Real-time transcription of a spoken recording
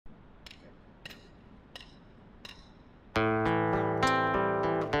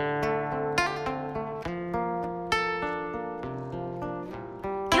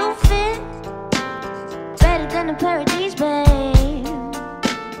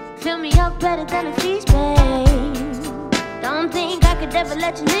Fill me up better than a feast, babe. Don't think I could ever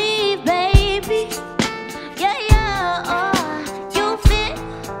let you leave, baby. Yeah, yeah, oh, you fit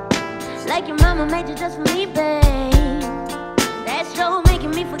like your mama made you just for me, babe. That show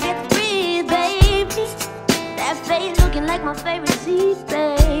making me forget to breathe, baby. That face looking like my favorite seat,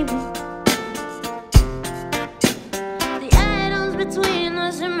 baby. The atoms between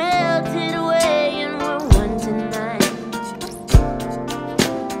us are melted away and we're one tonight.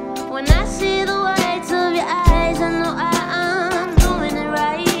 When I see the whites of your eyes, I know I'm doing it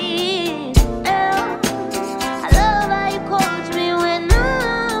right. Yeah. I love how you coach me when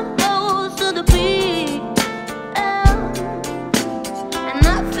I'm close to the peak. Yeah. And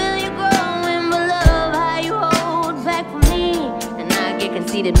I feel you growing, but love how you hold back for me. And I get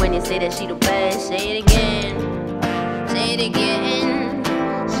conceited when you say that she the best. Say it again, say it again,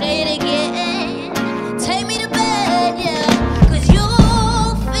 say it again. Take me to bed, yeah.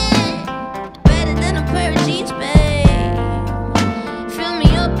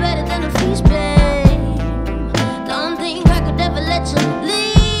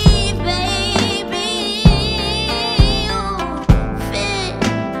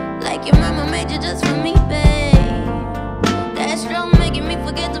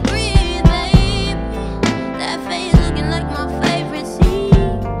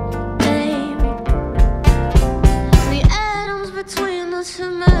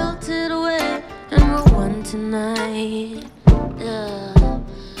 Tonight, yeah.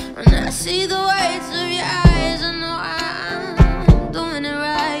 When I see the whites of your eyes, I know I'm doing it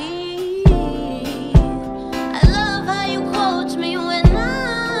right. I love how you coach me when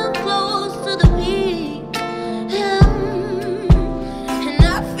I'm close to the peak. Yeah. And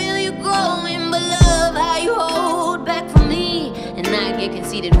I feel you growing, but love how you hold back for me. And I get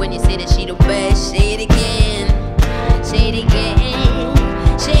conceited when you say that she the best. Say it again, say it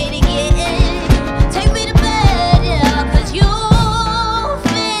again, say it again. Take me to bed, yeah, 'cause you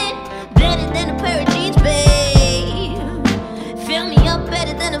fit better than a pair of jeans, babe. Fill me up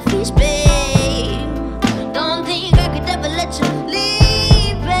better than a feast, babe. Don't think I could ever let you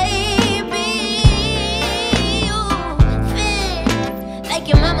leave, baby. You fit like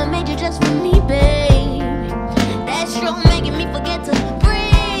your mama made you just for me, babe. That show making me forget to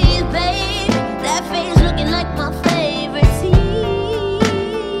breathe, babe. That face looking like my favorite seat.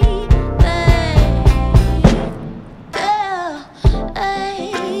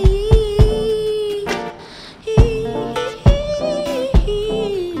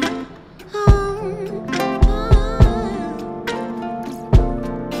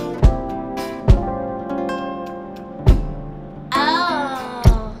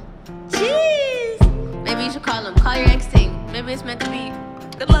 Maybe it's meant to be.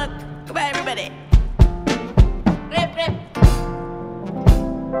 Good luck. Goodbye, everybody. Rip, rip.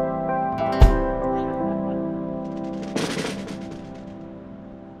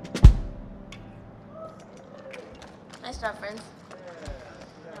 Nice job, friends.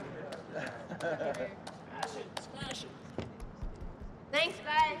 Smash it. Thanks,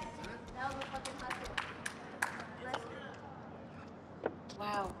 guys. That was a fucking hustle.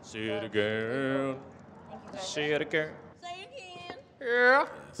 Wow. See it again. Thank you, guys. See it again. Yeah,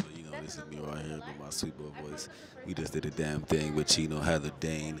 so you know, this is me right here with my sweet boy voice. We just did a damn thing with Chino, Heather,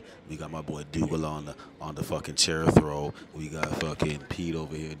 Dane. We got my boy Dougal on the fucking chair throw. We got fucking Pete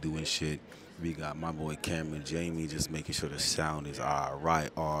over here doing shit. We got my boy Cameron Jamie just making sure the sound is all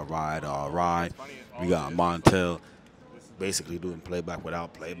right, all right, all right. We got Montel basically doing playback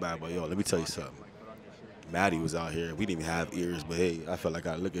without playback. But yo, let me tell you something. Maddie was out here. We didn't even have ears, but hey, I felt like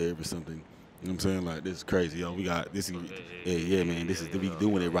I look at her or something. You know what I'm saying? Like, this is crazy, yo. We got this. Yeah, man. This is we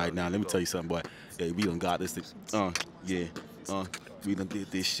doing it right now. Let me tell you something, boy. Hey, we done got this thing. We done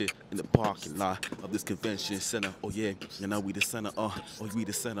did this shit in the parking lot of this convention center. Oh yeah, you know we the center. Oh we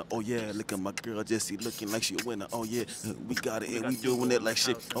the center. Oh yeah, look at my girl Jessie looking like she a winner. Oh yeah, we got it and we doing it like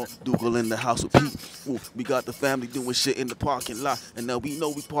shit. Oh, Dougal in the house with Pete. Ooh, we got the family doing shit in the parking lot, and now we know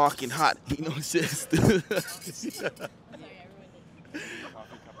we parking hot. You know shit.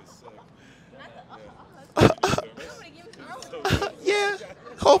 Yeah,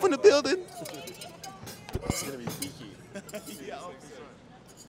 hope in the building. It's gonna be peaky.